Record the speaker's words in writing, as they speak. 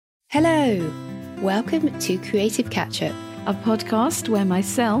Hello, welcome to Creative Catch-Up, a podcast where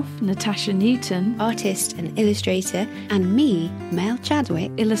myself, Natasha Newton, artist and illustrator, and me, Mel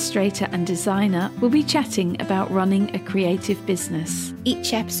Chadwick, illustrator and designer, will be chatting about running a creative business.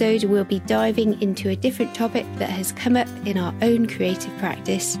 Each episode we'll be diving into a different topic that has come up in our own creative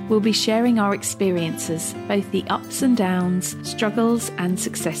practice. We'll be sharing our experiences, both the ups and downs, struggles and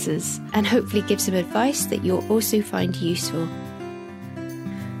successes, and hopefully give some advice that you'll also find useful.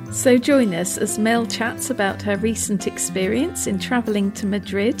 So join us as Mel chats about her recent experience in travelling to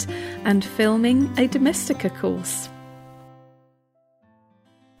Madrid and filming a Domestika course.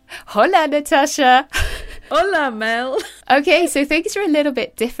 Hola, Natasha! Hola, Mel! Okay, so things are a little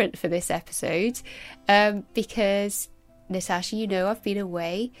bit different for this episode because, Natasha, you know I've been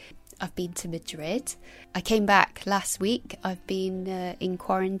away. I've been to Madrid. I came back last week. I've been in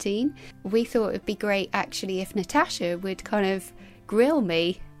quarantine. We thought it'd be great, actually, if Natasha would kind of grill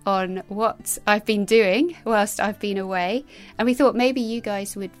me on what I've been doing whilst I've been away, and we thought maybe you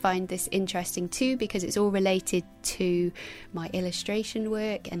guys would find this interesting too, because it's all related to my illustration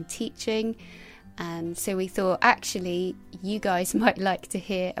work and teaching. And so we thought actually you guys might like to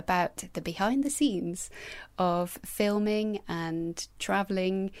hear about the behind the scenes of filming and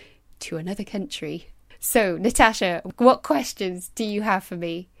travelling to another country. So Natasha, what questions do you have for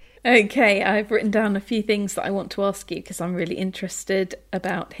me? Okay, I've written down a few things that I want to ask you because I'm really interested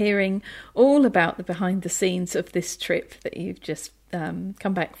about hearing all about the behind the scenes of this trip that you've just come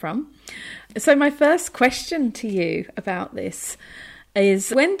back from. So my first question to you about this is,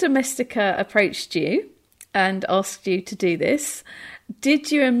 when Domestika approached you and asked you to do this,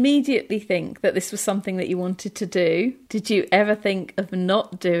 did you immediately think that this was something that you wanted to do? Did you ever think of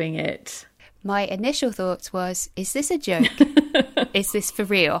not doing it? My initial thoughts was, is this a joke? Is this for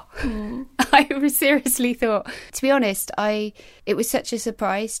real? I seriously thought, to be honest, it was such a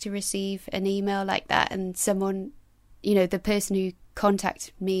surprise to receive an email like that, and someone, you know, the person who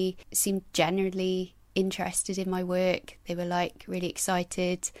contacted me seemed genuinely interested in my work. They were like really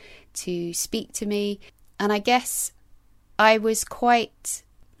excited to speak to me. And I guess I was quite,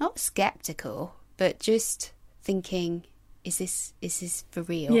 not skeptical, but just thinking, is this for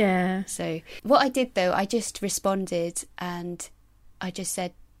real? Yeah. So what I did though, I just responded and I just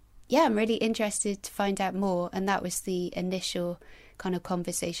said, yeah, I'm really interested to find out more. And that was the initial kind of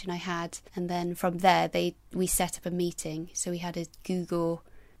conversation I had. And then from there, we set up a meeting. So we had a Google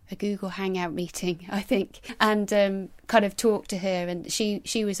Hangout meeting, I think, and kind of talked to her. And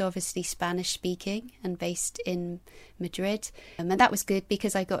she was obviously Spanish speaking and based in Madrid. And that was good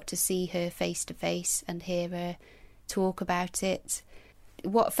because I got to see her face to face and hear her talk about it.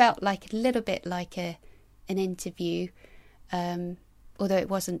 What felt like a little bit like an interview, although it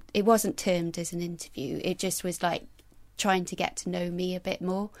wasn't termed as an interview. It just was like trying to get to know me a bit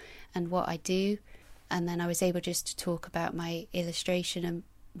more and what I do. And then I was able just to talk about my illustration and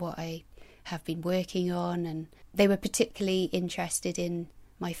what I have been working on. And they were particularly interested in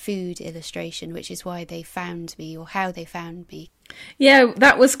my food illustration, which is why they found me, or how they found me. Yeah,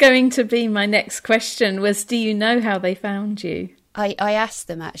 that was going to be my next question, was, do you know how they found you? I asked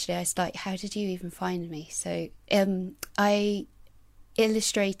them, actually. I was like, how did you even find me? So I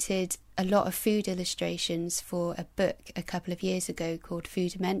illustrated a lot of food illustrations for a book a couple of years ago called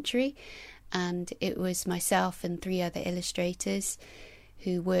Foodimentary, and it was myself and 3 other illustrators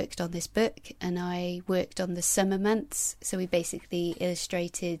who worked on this book, and I worked on the summer months. So we basically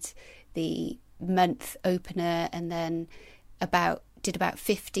illustrated the month opener and then did about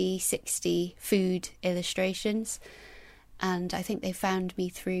 50, 60 food illustrations. And I think they found me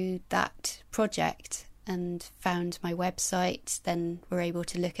through that project and found my website, then were able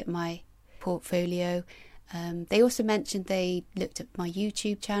to look at my portfolio. They also mentioned they looked at my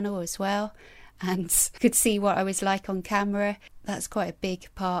YouTube channel as well and could see what I was like on camera. That's quite a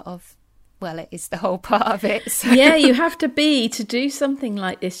big part of, well, it is the whole part of it. So. Yeah, you have to to do something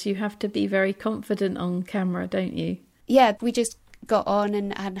like this, you have to be very confident on camera, don't you? Yeah, we just got on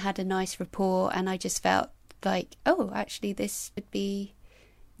and had a nice rapport, and I just felt like, oh, actually this would be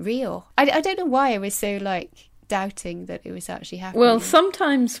real. I don't know why I was so like doubting that it was actually happening. Well,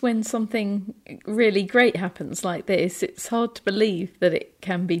 sometimes when something really great happens like this, it's hard to believe that it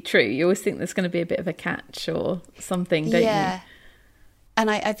can be true. You always think there's going to be a bit of a catch or something, don't you? And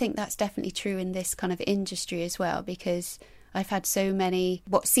I think that's definitely true in this kind of industry as well, because I've had so many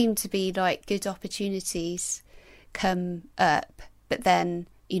what seem to be like good opportunities come up, but then,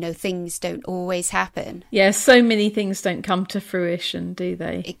 you know, things don't always happen. Yeah, so many things don't come to fruition, do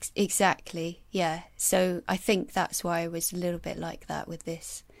they? Exactly, yeah. So I think that's why I was a little bit like that with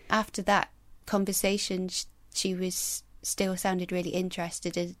this. After that conversation, she was still sounded really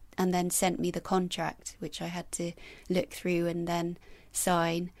interested, and then sent me the contract, which I had to look through and then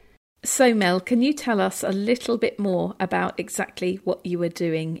sign. So Mel, can you tell us a little bit more about exactly what you were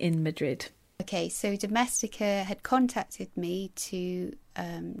doing in Madrid? Okay, so Domestika had contacted me to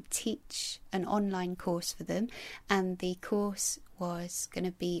teach an online course for them, and the course was going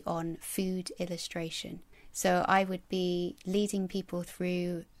to be on food illustration. So I would be leading people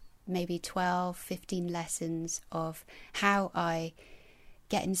through maybe 12, 15 lessons of how I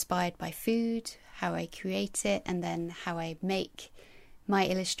get inspired by food, how I create it, and then how I make my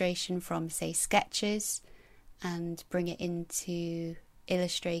illustration from, say, sketches and bring it into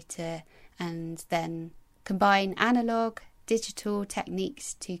Illustrator, and then combine analog, digital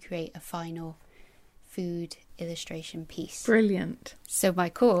techniques to create a final food illustration piece. Brilliant. So my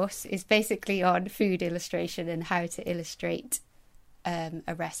course is basically on food illustration and how to illustrate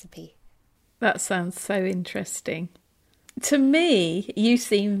a recipe. That sounds so interesting. To me, you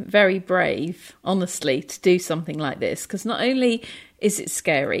seem very brave, honestly, to do something like this, because not only is it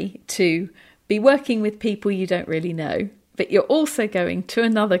scary to be working with people you don't really know, but you're also going to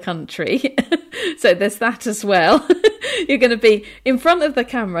another country. So there's that as well. You're going to be in front of the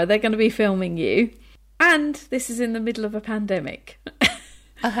camera. They're going to be filming you. And this is in the middle of a pandemic.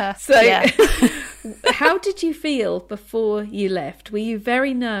 So yeah. How did you feel before you left? Were you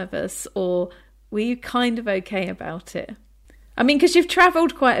very nervous, or were you kind of okay about it? I mean, because you've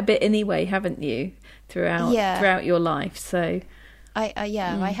travelled quite a bit anyway, haven't you, throughout your life? So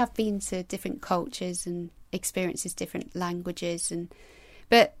I have been to different cultures and experiences different languages,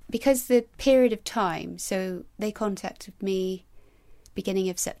 but because the period of time, so they contacted me beginning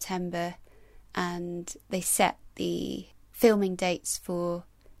of September, and they set the filming dates for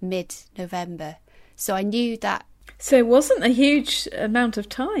mid-November. So I knew that. So it wasn't a huge amount of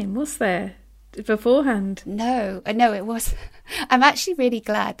time, was there, beforehand? No, it wasn't. I'm actually really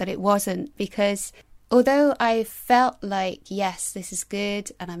glad that it wasn't, because although I felt like, yes, this is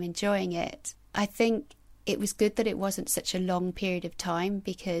good and I'm enjoying it, I think it was good that it wasn't such a long period of time,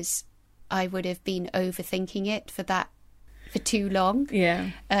 because I would have been overthinking it for too long.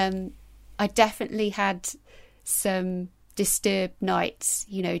 Yeah. I definitely had some disturbed nights,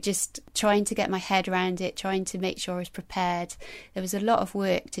 just trying to get my head around it, trying to make sure I was prepared. There was a lot of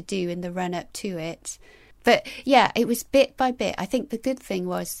work to do in the run up to it. But yeah, it was bit by bit. I think the good thing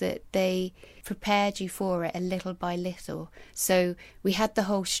was that they prepared you for it a little by little. So we had the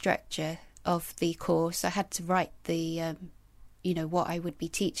whole structure of the course. I had to write the, what I would be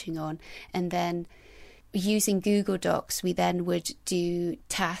teaching on. And then using Google Docs, we then would do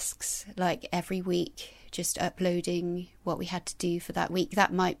tasks like every week, just uploading what we had to do for that week.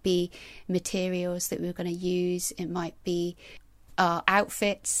 That might be materials that we were going to use. It might be our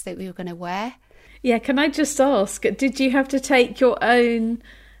outfits that we were going to wear. Yeah, can I just ask, did you have to take your own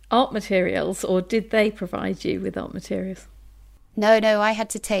art materials, or did they provide you with art materials? No, I had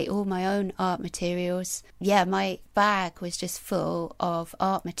to take all my own art materials. Yeah, my bag was just full of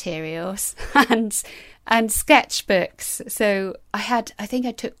art materials and sketchbooks. So I think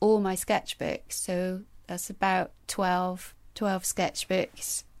I took all my sketchbooks. So that's about 12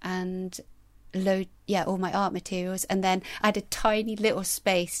 sketchbooks and all my art materials. And then I had a tiny little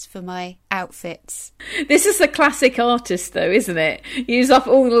space for my outfits. This is the classic artist though, isn't it? Use up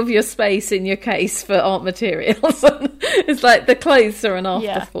all of your space in your case for art materials. It's like the clothes are an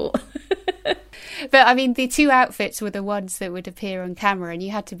afterthought. Yeah. But I mean, the two outfits were the ones that would appear on camera, and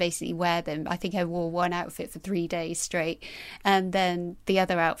you had to basically wear them. I think I wore one outfit for 3 days straight, and then the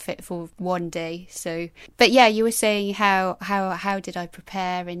other outfit for 1 day. So, but yeah, you were saying how did I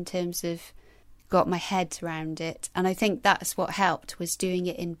prepare in terms of got my head around it, and I think that's what helped, was doing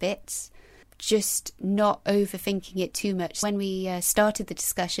it in bits, just not overthinking it too much. When we started the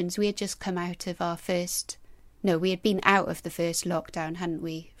discussions, we had just come out of we had been out of the first lockdown, hadn't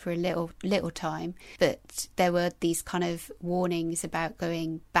we, for a little time, but there were these kind of warnings about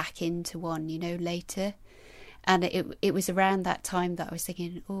going back into one, later, and it was around that time that I was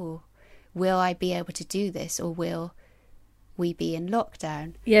thinking, will I be able to do this, or will we be in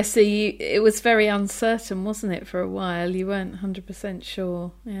lockdown? Yeah, so it was very uncertain, wasn't it, for a while? You weren't 100%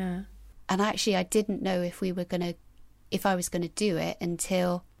 sure. Yeah. And actually I didn't know if I was going to do it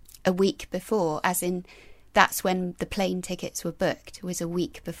until a week before, as in that's when the plane tickets were booked, was a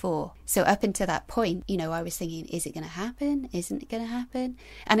week before. So up until that point, I was thinking, is it going to happen? Isn't it going to happen?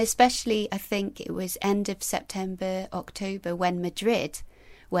 And especially, I think it was end of September, October, when Madrid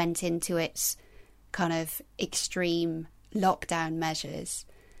went into its kind of extreme lockdown measures.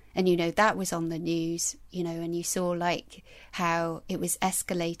 And, that was on the news, and you saw like how it was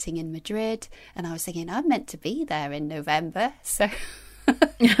escalating in Madrid. And I was thinking, I'm meant to be there in November. So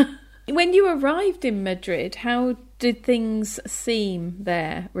when you arrived in Madrid, how did things seem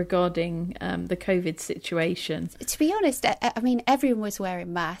there regarding the COVID situation? To be honest, I mean, everyone was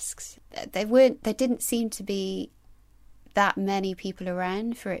wearing masks. There didn't seem to be that many people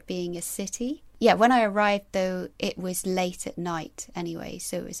around for it being a city. Yeah, when I arrived, though, it was late at night anyway,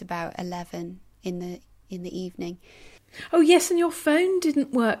 so it was about 11 in the evening. Oh, yes, and your phone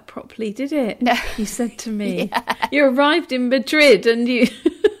didn't work properly, did it? No. You said to me. Yeah. You arrived in Madrid and you...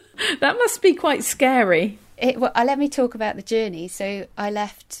 That must be quite scary. Let me talk about the journey. So I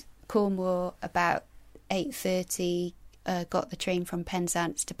left Cornwall about 8:30, got the train from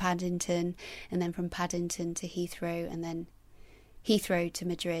Penzance to Paddington, and then from Paddington to Heathrow, and then Heathrow to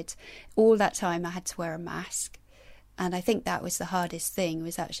Madrid. All that time I had to wear a mask, and I think that was the hardest thing,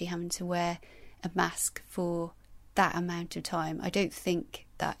 was actually having to wear a mask for that amount of time. I don't think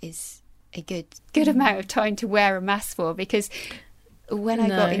that is a good amount of time to wear a mask for, because when I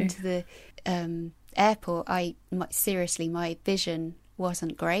got into the airport, seriously, my vision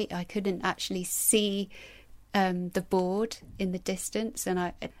wasn't great. I couldn't actually see the board in the distance,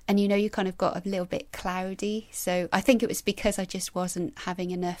 and you kind of got a little bit cloudy. So I think it was because I just wasn't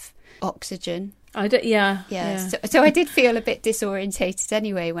having enough oxygen. Yeah. So I did feel a bit disorientated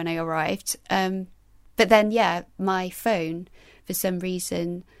anyway when I arrived. But then, my phone, for some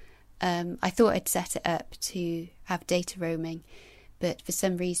reason, I thought I'd set it up to have data roaming, but for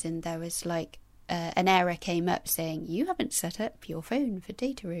some reason there was like an error came up saying, you haven't set up your phone for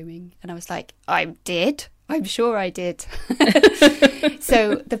data roaming. And I was like, I'm sure I did.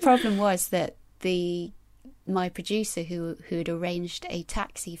 So the problem was that my producer who had arranged a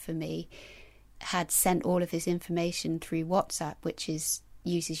taxi for me had sent all of his information through WhatsApp, which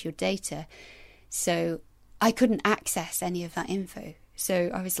uses your data. So I couldn't access any of that info. So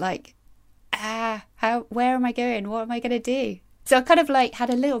I was like, where am I going? What am I going to do? So I kind of like had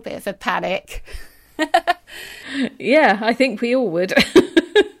a little bit of a panic. Yeah, I think we all would.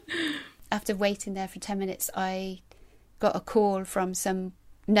 After waiting there for 10 minutes, I got a call from some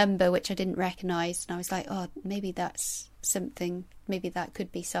number which I didn't recognise. And I was like, oh, maybe that's something. Maybe that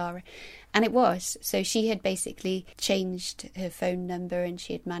could be Sarah. And it was. So she had basically changed her phone number and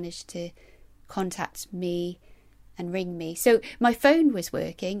she had managed to contact me and ring me. So my phone was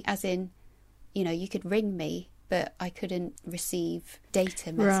working, as in, you could ring me, but I couldn't receive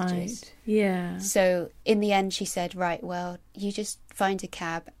data messages. Right, yeah. So in the end, she said, right, well, you just find a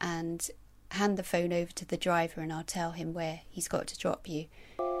cab and hand the phone over to the driver and I'll tell him where he's got to drop you.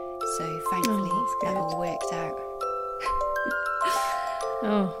 So thankfully, that all worked out.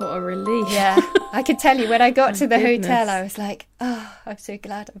 Oh, what a relief. Yeah, I can tell you, when I got to the goodness. hotel, I was like, oh, I'm so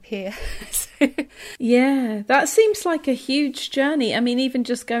glad I'm here. Yeah, that seems like a huge journey. I mean, even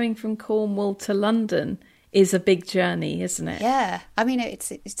just going from Cornwall to London is a big journey, isn't it? Yeah, I mean, it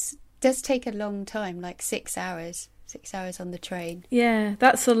does take a long time, like 6 hours on the train. Yeah,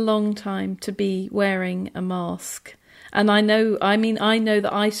 that's a long time to be wearing a mask. And I know that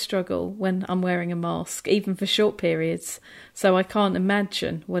I struggle when I'm wearing a mask, even for short periods. So I can't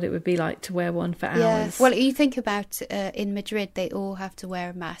imagine what it would be like to wear one for hours. Yeah. Well, you think about in Madrid, they all have to wear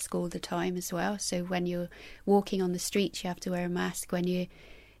a mask all the time as well. So when you're walking on the streets, you have to wear a mask. When you're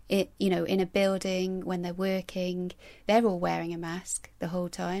in a building, when they're working, they're all wearing a mask the whole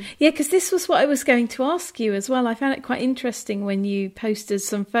time. Yeah, because this was what I was going to ask you as well. I found it quite interesting when you posted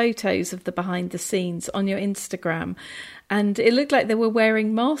some photos of the behind the scenes on your Instagram, and it looked like they were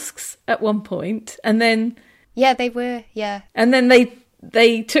wearing masks at one point, and then... Yeah, they were, yeah. And then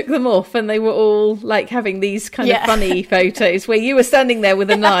they took them off and they were all like having these kind of funny photos where you were standing there with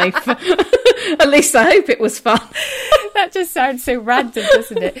a knife. At least I hope it was fun. That just sounds so random,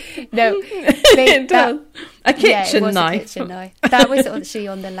 doesn't it? No, it does. A kitchen knife. A kitchen knife. That was actually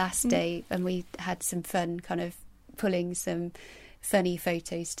on the last day, and we had some fun kind of pulling some funny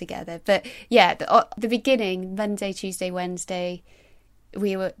photos together. But yeah, the beginning, Monday, Tuesday, Wednesday,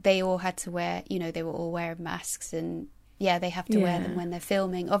 they all had to wear, they were all wearing masks, and yeah, they have to wear them when they're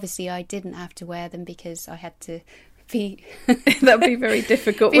filming. Obviously, I didn't have to wear them because I had to be... That would be very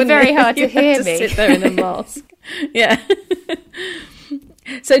difficult. It'd be very hard to hear me. Sit there in a mask. Yeah.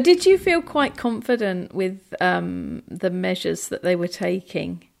 So did you feel quite confident with the measures that they were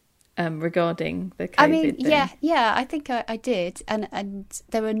taking regarding the COVID thing? Yeah, I think I did. And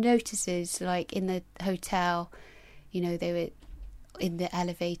there were notices, like in the hotel, they were in the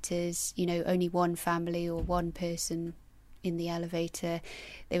elevators, only one family or one person in the elevator.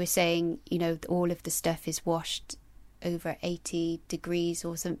 They were saying, all of the stuff is washed over 80 degrees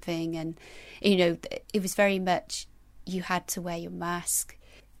or something. And, you know, it was very much you had to wear your mask.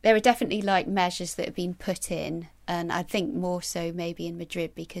 There are definitely like measures that have been put in, and I think more so maybe in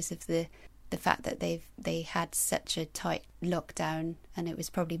Madrid because of the fact that they had such a tight lockdown, and it was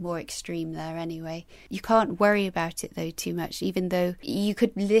probably more extreme there anyway. You can't worry about it though too much, even though you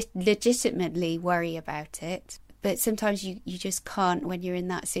could legitimately worry about it. But sometimes you just can't when you're in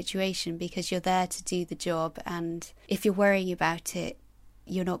that situation, because you're there to do the job, and if you're worrying about it,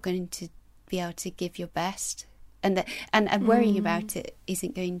 you're not going to be able to give your best. And worrying about it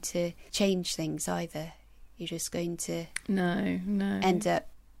isn't going to change things either. You're just going to end up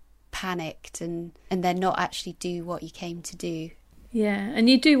panicked and then not actually do what you came to do. Yeah, and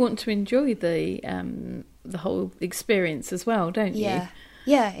you do want to enjoy the whole experience as well, don't you?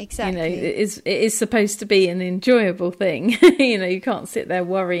 Yeah, exactly. You know, it is supposed to be an enjoyable thing. You know, you can't sit there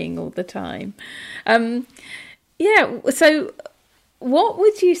worrying all the time. So what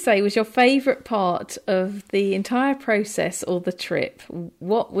would you say was your favourite part of the entire process or the trip?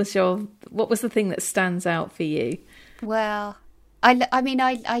 What was the thing that stands out for you? Well,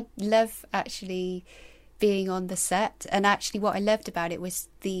 I love actually being on the set, and actually what I loved about it was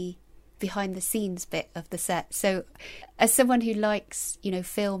the behind the scenes bit of the set. So as someone who likes, you know,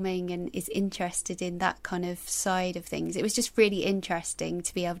 filming and is interested in that kind of side of things, it was just really interesting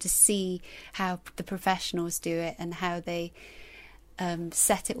to be able to see how the professionals do it and how they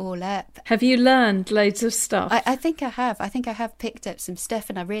set it all up. Have you learned loads of stuff? I think I have. I think I have picked up some stuff,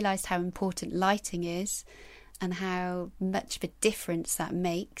 and I realised how important lighting is and how much of a difference that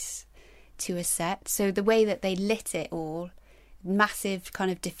makes to a set. So the way that they lit it all, massive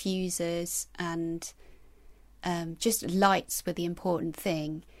kind of diffusers and just lights were the important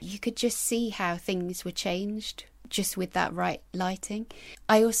thing. You could just see how things were changed just with that right lighting.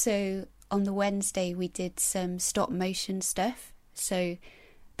 I also, on the Wednesday, we did some stop motion stuff. So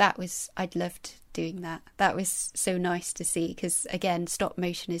I'd loved doing that. That was so nice to see, because again, stop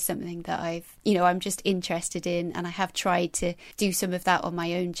motion is something that I'm just interested in, and I have tried to do some of that on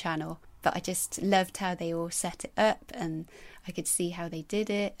my own channel, but I just loved how they all set it up, and I could see how they did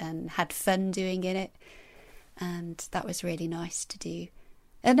it and had fun doing it, and that was really nice to do.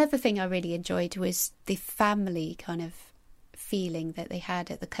 Another thing I really enjoyed was the family kind of feeling that they had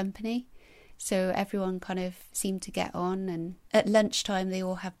at the company. So everyone kind of seemed to get on, and at lunchtime they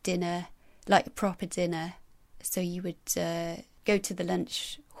all have dinner, like proper dinner. So you would go to the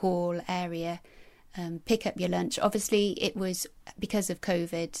lunch hall area, pick up your lunch. Obviously it was because of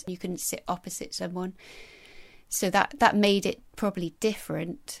COVID, you couldn't sit opposite someone. So that made it probably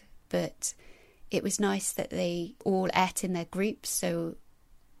different, but it was nice that they all ate in their groups. So,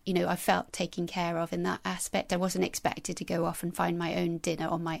 you know, I felt taken care of in that aspect. I wasn't expected to go off and find my own dinner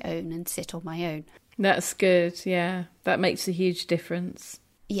on my own and sit on my own. That's good, yeah. That makes a huge difference.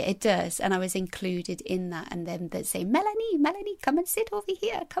 Yeah, it does. And I was included in that. And then they'd say, Melanie, come and sit over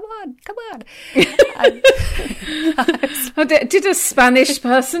here. Come on. Did a Spanish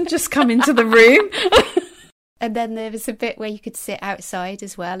person just come into the room? And then there was a bit where you could sit outside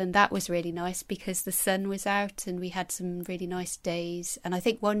as well, and that was really nice because the sun was out and we had some really nice days. And I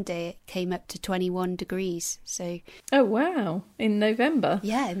think one day it came up to 21 degrees. So, oh wow, in November?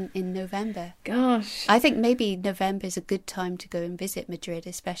 Yeah, in November. Gosh. I think maybe November is a good time to go and visit Madrid,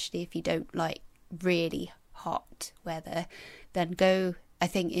 especially if you don't like really hot weather. Then go, I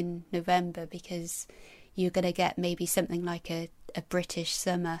think, in November, because you're going to get maybe something like a British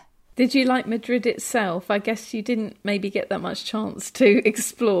summer. Did you like Madrid itself? I guess you didn't maybe get that much chance to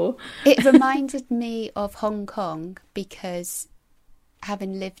explore. It reminded me of Hong Kong, because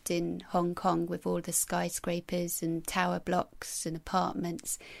having lived in Hong Kong with all the skyscrapers and tower blocks and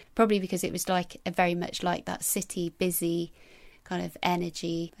apartments, probably because it was like very much like that city, busy kind of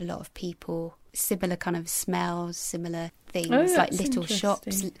energy, a lot of people, similar kind of smells, similar things, like little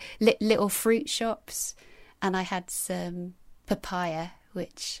shops, little fruit shops. And I had some papaya,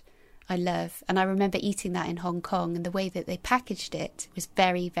 which I love, and I remember eating that in Hong Kong, and the way that they packaged it was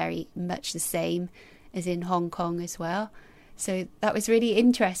very, very much the same as in Hong Kong as well. So that was really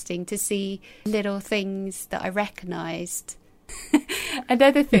interesting to see little things that I recognised.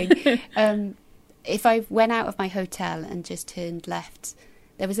 Another thing, if I went out of my hotel and just turned left,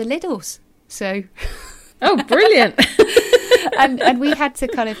 there was a Lidl's. So, oh, brilliant! and we had to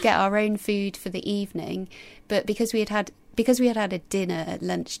kind of get our own food for the evening, but because we had had a dinner at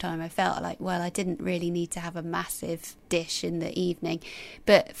lunchtime, I felt like, well, I didn't really need to have a massive dish in the evening.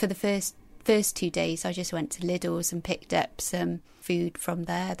 But for the first first 2 days I just went to Lidl's and picked up some food from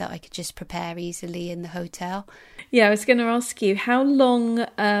there that I could just prepare easily in the hotel. Yeah, I was going to ask you, how long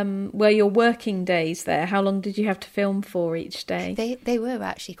were your working days there? How long did you have to film for each day? They were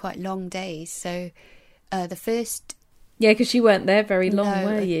actually quite long days. So the first... Yeah, because you weren't there very long,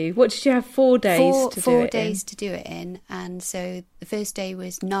 were you? What did you have, 4 days to do it 4 days to do it in. And so the first day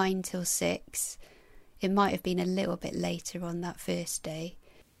was 9 till 6. It might have been a little bit later on that first day.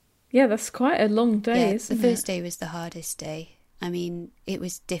 Yeah, that's quite a long day, isn't it? The first day was the hardest day. I mean, it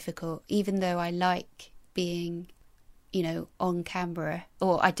was difficult, even though I like being, you know, on camera,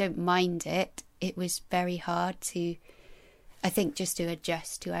 or I don't mind it. It was very hard to, I think, just to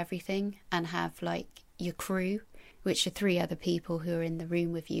adjust to everything and have like your crew, which are 3 other people who are in the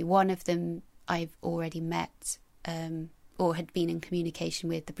room with you. One of them I've already met, or had been in communication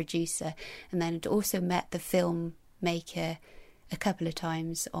with, the producer, and then had also met the filmmaker a couple of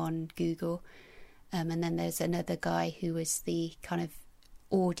times on Google. And then there's another guy who was the kind of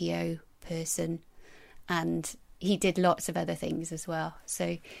audio person, and he did lots of other things as well.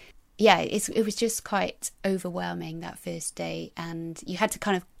 So yeah, it was just quite overwhelming that first day, and you had to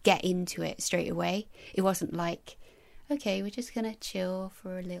kind of get into it straight away. It wasn't like, okay, we're just going to chill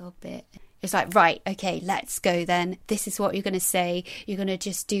for a little bit. It's like, right, okay, let's go then. This is what you're going to say. You're going to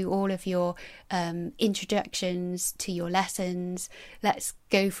just do all of your introductions to your lessons. Let's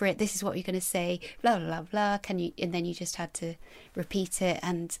go for it. This is what you're going to say. Blah, blah, blah, blah. And then you just had to repeat it.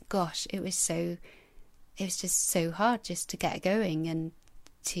 And gosh, it was just so hard just to get going and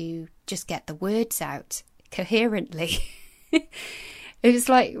to just get the words out coherently. It was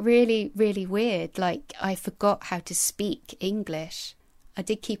like really, really weird. Like I forgot how to speak English. I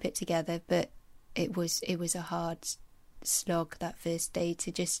did keep it together, but it was a hard slog that first day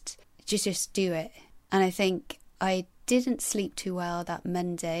to just do it. And I think I didn't sleep too well that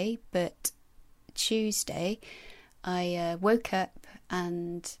Monday, but Tuesday I woke up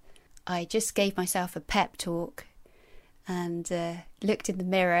and I just gave myself a pep talk and looked in the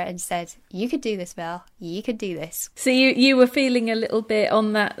mirror and said, you could do this, Mel, you could do this. So you were feeling a little bit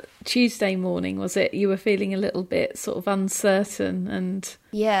on that Tuesday morning, was it? You were feeling a little bit sort of uncertain and...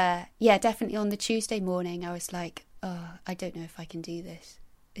 Yeah, definitely on the Tuesday morning I was like, oh, I don't know if I can do this.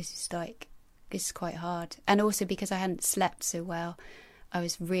 This is quite hard. And also because I hadn't slept so well, I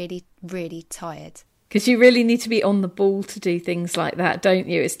was really, really tired. Because you really need to be on the ball to do things like that, don't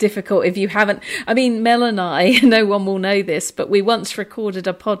you? It's difficult if you haven't... I mean, Mel and I, no one will know this, but we once recorded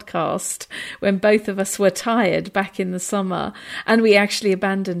a podcast when both of us were tired back in the summer, and we actually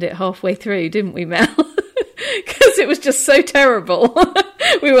abandoned it halfway through, didn't we, Mel? Because it was just so terrible.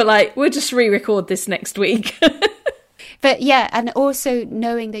 We were like, we'll just re-record this next week. But yeah, and also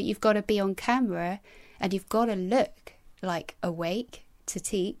knowing that you've got to be on camera and you've got to look like awake to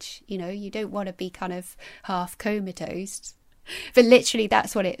teach, you know, you don't want to be kind of half comatose. But literally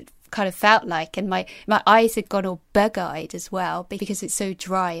that's what it kind of felt like, and my eyes had gone all bug-eyed as well because it's so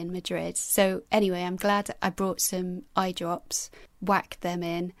dry in Madrid. So anyway, I'm glad I brought some eye drops, whacked them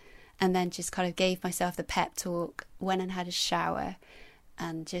in, and then just kind of gave myself the pep talk, went and had a shower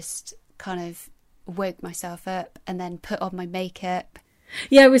and just kind of woke myself up and then put on my makeup.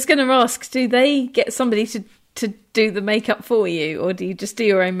 Yeah, I was going to ask, do they get somebody to do the makeup for you, or do you just do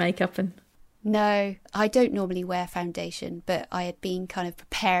your own makeup? And no, I don't normally wear foundation, but I had been kind of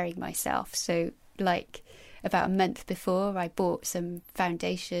preparing myself. So like about a month before, I bought some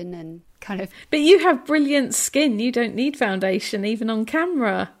foundation and kind of... But you have brilliant skin. You don't need foundation even on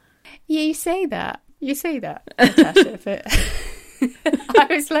camera. Yeah, you say that, Natasha, but I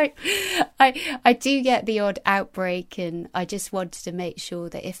was like, I do get the odd outbreak, and I just wanted to make sure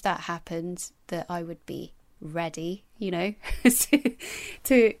that if that happened, that I would be ready, you know,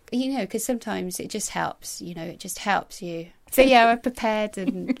 to you know, because sometimes it just helps, you know, it just helps you. So yeah, I prepared,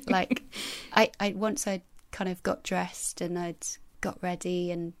 and like I once I'd kind of got dressed and I'd got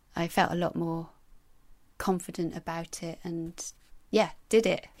ready, and I felt a lot more confident about it, and yeah, did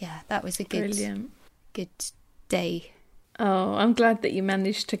it. Yeah, that was a good day. Oh, I'm glad that you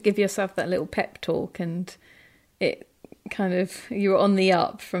managed to give yourself that little pep talk, and it kind of, you were on the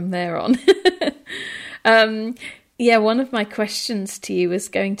up from there on. Yeah, one of my questions to you is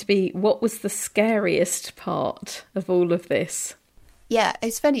going to be, what was the scariest part of all of this? Yeah,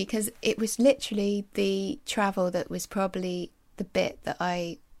 it's funny because it was literally the travel that was probably the bit that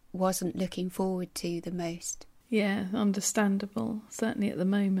I wasn't looking forward to the most. Yeah, understandable, certainly at the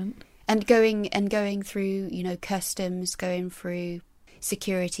moment. And going through, you know, customs, going through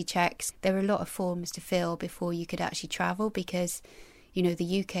security checks. There were a lot of forms to fill before you could actually travel because, you know,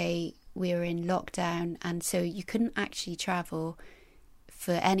 the UK, we were in lockdown, and so you couldn't actually travel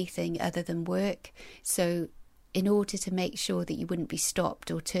for anything other than work. So in order to make sure that you wouldn't be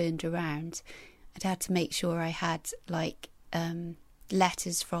stopped or turned around, I'd had to make sure I had like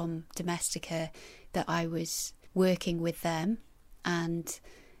letters from Domestika that I was working with them. And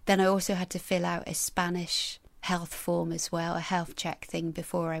then I also had to fill out a Spanish health form as well, a health check thing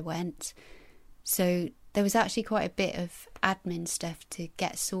before I went. So there was actually quite a bit of admin stuff to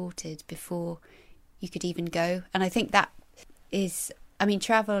get sorted before you could even go. And I think that is, I mean,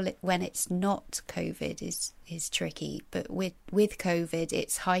 travel when it's not COVID is tricky, but with COVID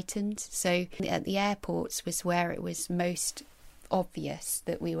it's heightened. So at the airports was where it was most obvious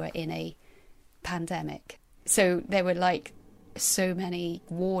that we were in a pandemic. So there were like so many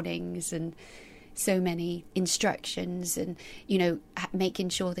warnings and so many instructions, and you know, making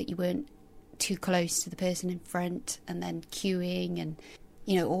sure that you weren't too close to the person in front, and then queuing, and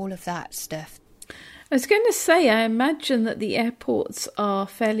you know, all of that stuff. I was going to say, I imagine that the airports are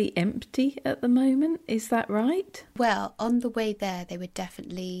fairly empty at the moment. Is that right? Well, on the way there, they were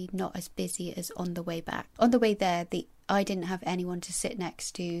definitely not as busy as on the way back. On the way there, I didn't have anyone to sit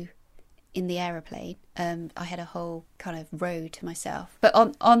next to in the aeroplane. I had a whole kind of row to myself. But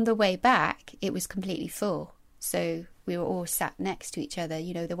on the way back, it was completely full. So we were all sat next to each other.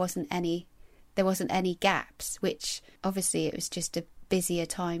 You know, there wasn't any gaps, which obviously it was just a busier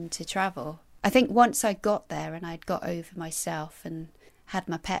time to travel. I think once I got there and I'd got over myself and had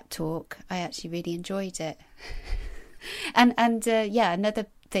my pep talk, I actually really enjoyed it. and another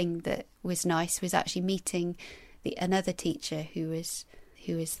thing that was nice was actually meeting another teacher who was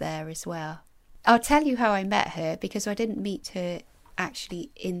there as well. I'll tell you how I met her, because I didn't meet her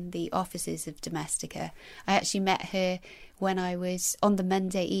actually in the offices of Domestika. I actually met her when I was on the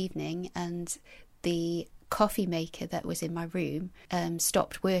Monday evening and the coffee maker that was in my room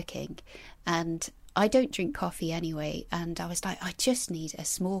stopped working, and I don't drink coffee anyway, and I was like, I just need a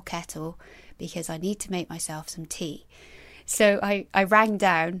small kettle because I need to make myself some tea. So I rang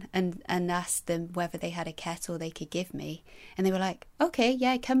down and asked them whether they had a kettle they could give me, and they were like, okay,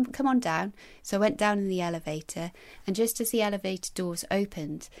 yeah, come on down. So I went down in the elevator, and just as the elevator doors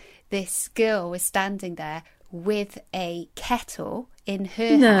opened, this girl was standing there with a kettle in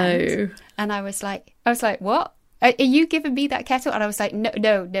her hand. And I was like, what? Are you giving me that kettle? And I was like,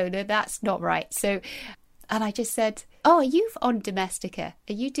 no, that's not right. So, and I just said, oh, are you on Domestika?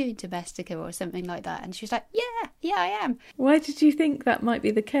 Are you doing Domestika or something like that? And she was like, yeah, I am. Why did you think that might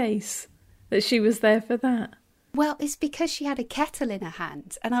be the case? That she was there for that? Well, it's because she had a kettle in her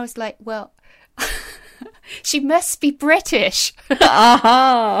hand. And I was like, well, she must be British.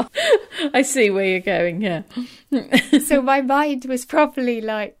 Aha! I see where you're going here. So my mind was probably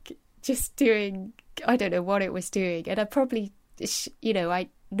like just doing, I don't know what it was doing. And I probably, you know,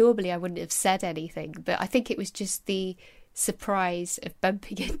 normally I wouldn't have said anything, but I think it was just the surprise of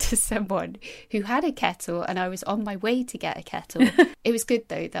bumping into someone who had a kettle, and I was on my way to get a kettle. It was good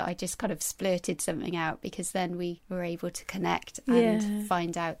though that I just kind of splurted something out, because then we were able to connect and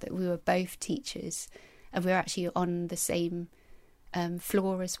find out that we were both teachers, and we were actually on the same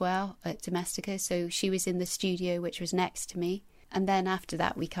floor as well at Domestika. So she was in the studio which was next to me, and then after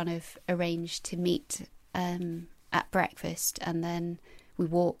that we kind of arranged to meet at breakfast, and then we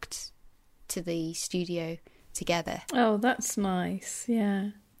walked to the studio together. Oh, that's nice. Yeah.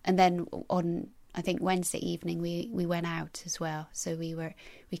 And then on, I think, Wednesday evening we went out as well. So we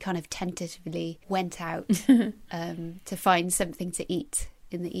kind of tentatively went out to find something to eat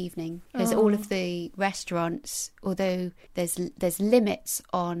in the evening, because all of the restaurants, although there's limits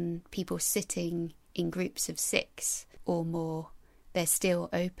on people sitting in groups of 6 or more, they're still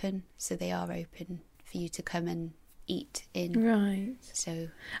open. So they are open for you to come and eat in. Right. So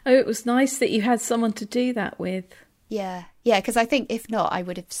it was nice that you had someone to do that with. Yeah, because I think if not, I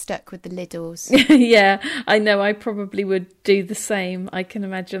would have stuck with the Lidls. Yeah, I know, I probably would do the same. I can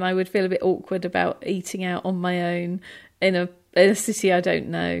imagine I would feel a bit awkward about eating out on my own in a city I don't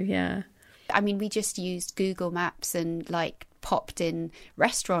know. Yeah, I mean, we just used Google Maps and like popped in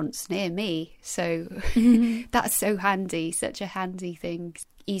restaurants near me, so that's so handy, such a handy thing.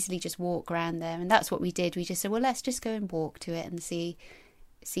 Easily just walk around there, and that's what we did. We just said, well, let's just go and walk to it and see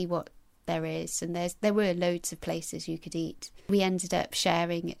what there is. And there were loads of places you could eat. We ended up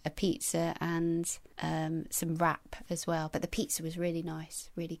sharing a pizza and some wrap as well, but the pizza was really nice,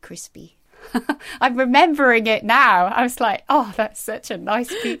 really crispy. I'm remembering it now. I was like, oh, that's such a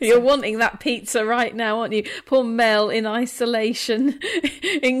nice pizza. You're wanting that pizza right now, aren't you? Poor Mel in isolation,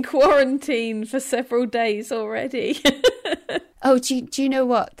 in quarantine for several days already. Oh, do you know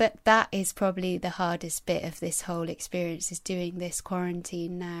what? That is probably the hardest bit of this whole experience, is doing this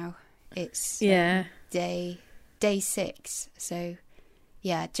quarantine now. It's day 6, so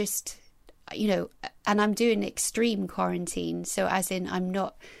yeah, just, and I'm doing extreme quarantine. So as in I'm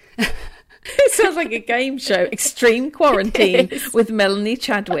not... It sounds like a game show. Extreme Quarantine with Melanie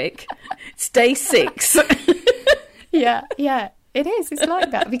Chadwick. It's day 6. Yeah, it is. It's like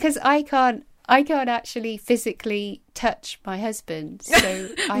that because I can't actually physically touch my husband. So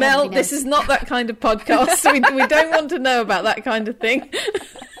Mel, this is not that kind of podcast. We don't want to know about that kind of thing.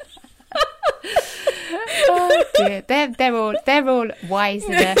 Oh dear, they're all wise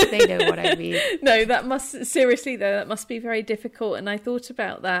enough. They know what I mean. No, that must be very difficult. And I thought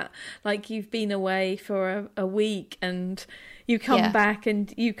about that. Like, you've been away for a week and you come back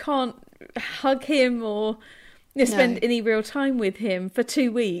and you can't hug him or spend any real time with him for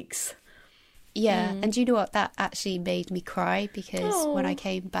 2 weeks. Yeah, and you know what? That actually made me cry because when I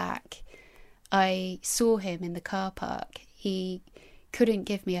came back, I saw him in the car park. He couldn't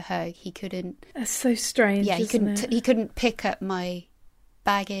give me a hug. He couldn't. That's so strange. Yeah, he couldn't pick up my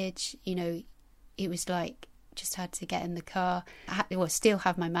baggage. It was like just had to get in the car. Still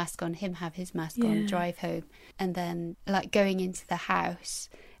have my mask on. Him have his mask on. Drive home, and then like going into the house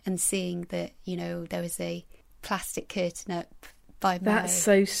and seeing that there was a plastic curtain up by That's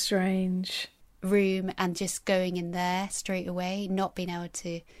so strange. room and just going in there straight away, not being able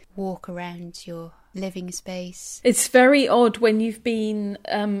to walk around your living space. It's very odd when you've been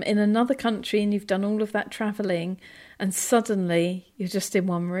in another country and you've done all of that travelling and suddenly you're just in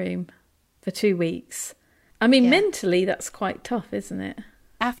one room for 2 weeks. I mean, mentally that's quite tough, isn't it?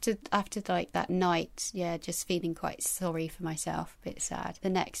 After like that night, just feeling quite sorry for myself, a bit sad. The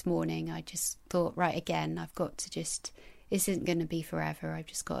next morning I just thought, right, again, I've got to just, this isn't going to be forever. I've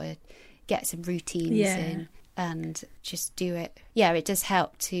just got to get some routines in and just do it. Yeah, it does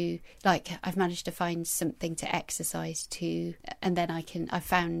help to, like, I've managed to find something to exercise to, and then I've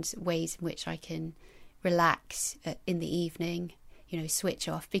found ways in which I can relax in the evening, switch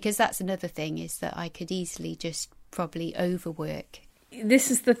off, because that's another thing, is that I could easily just probably overwork.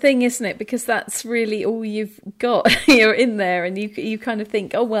 This is the thing, isn't it? Because that's really all you've got. You're in there and you kind of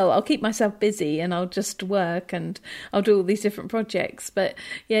think, oh, well, I'll keep myself busy and I'll just work and I'll do all these different projects. But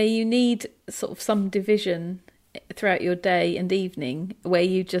yeah, you need sort of some division throughout your day and evening where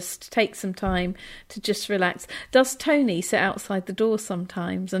you just take some time to just relax. Does Tony sit outside the door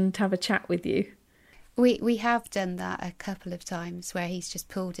sometimes and have a chat with you? We have done that a couple of times where he's just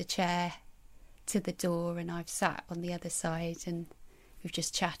pulled a chair to the door and I've sat on the other side and we've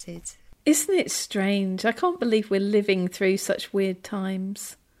just chatted. Isn't it strange? I can't believe we're living through such weird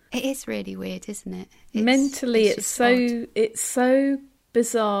times. It is really weird, isn't it? Mentally, it's so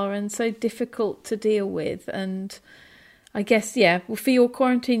bizarre and so difficult to deal with. And I guess, for your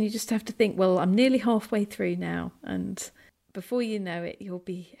quarantine, you just have to think, well, I'm nearly halfway through now. And before you know it, you'll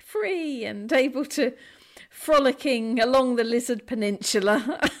be free and able to frolicking along the Lizard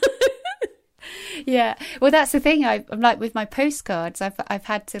Peninsula. Yeah, well, that's the thing. I'm like with my postcards, I've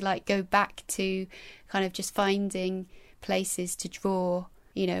had to like go back to kind of just finding places to draw,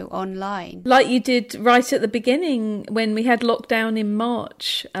 online. Like you did right at the beginning when we had lockdown in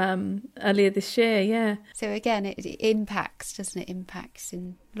March earlier this year, yeah. So again, it impacts, doesn't it? Impacts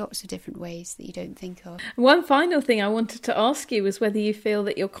in lots of different ways that you don't think of. One final thing I wanted to ask you was whether you feel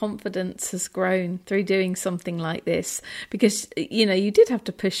that your confidence has grown through doing something like this, because, you did have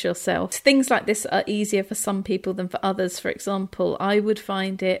to push yourself. Things like this are easier for some people than for others. For example, I would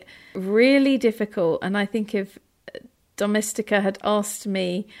find it really difficult, and I think if Domestika had asked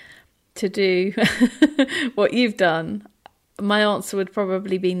me to do what you've done, my answer would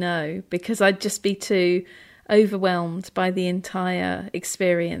probably be no, because I'd just be too overwhelmed by the entire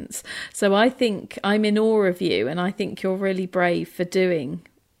experience. So I think I'm in awe of you, and I think you're really brave for doing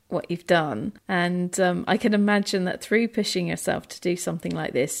what you've done. And I can imagine that through pushing yourself to do something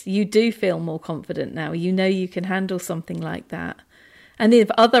like this, you do feel more confident now. You know you can handle something like that. And if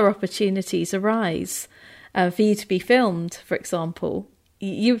other opportunities arise for you to be filmed, for example,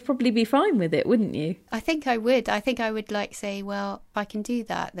 you would probably be fine with it, wouldn't you? I think I would. I think I would say, well, if I can do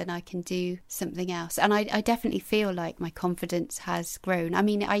that, then I can do something else. And I definitely feel like my confidence has grown. I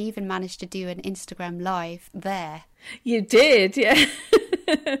mean, I even managed to do an Instagram live there. You did, yeah.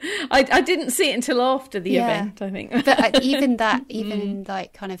 I didn't see it until after the event, I think. But even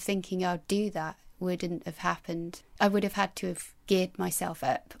like kind of thinking I'll do that wouldn't have happened. I would have had to have geared myself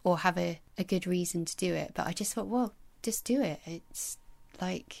up or have a good reason to do it. But I just thought, well, just do it. It's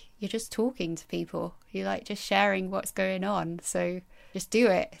like you're just talking to people. You're like just sharing what's going on. So just do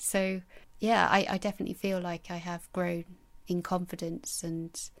it. So yeah, I definitely feel like I have grown in confidence,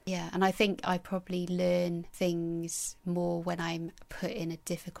 and I think I probably learn things more when I'm put in a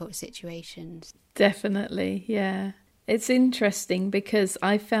difficult situation. Definitely, yeah. It's interesting because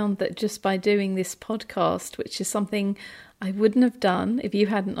I found that just by doing this podcast, which is something I wouldn't have done if you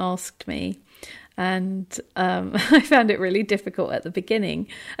hadn't asked me, and I found it really difficult at the beginning.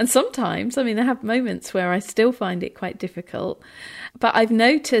 And sometimes, I have moments where I still find it quite difficult. But I've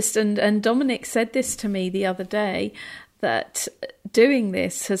noticed, and Dominic said this to me the other day, that doing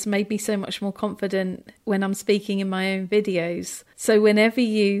this has made me so much more confident when I'm speaking in my own videos. So whenever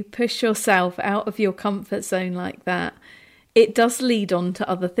you push yourself out of your comfort zone like that, it does lead on to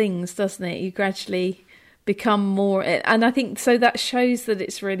other things, doesn't it? You gradually become more, and I think so that shows that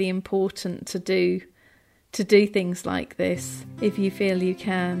it's really important to do things like this if you feel you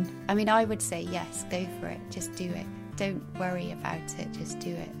can. I would say yes, go for it, just do it. Don't worry about it, just do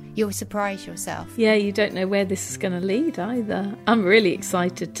it. You'll surprise yourself. Yeah, you don't know where this is going to lead either. I'm really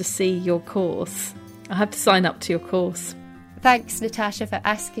excited to see your course. I have to sign up to your course. Thanks, Natasha, for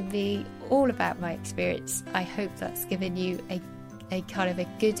asking me all about my experience. I hope that's given you a kind of a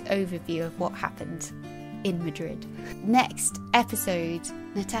good overview of what happened in Madrid. Next episode,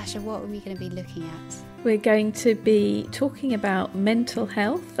 Natasha, what are we going to be looking at? We're going to be talking about mental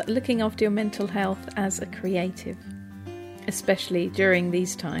health, looking after your mental health as a creative, especially during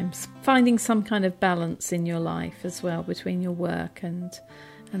these times. Finding some kind of balance in your life as well between your work and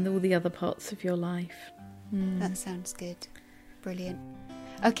all the other parts of your life. That sounds good. Brilliant.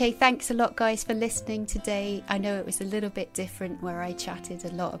 Okay, thanks a lot, guys, for listening today. I know it was a little bit different where I chatted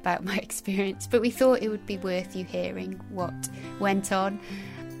a lot about my experience, but we thought it would be worth you hearing what went on.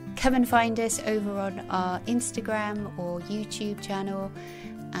 Come and find us over on our Instagram or YouTube channel.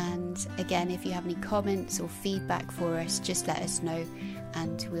 And again, if you have any comments or feedback for us, just let us know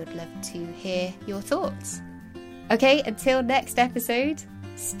and we would love to hear your thoughts. Okay, until next episode,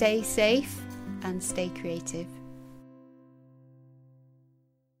 stay safe and stay creative.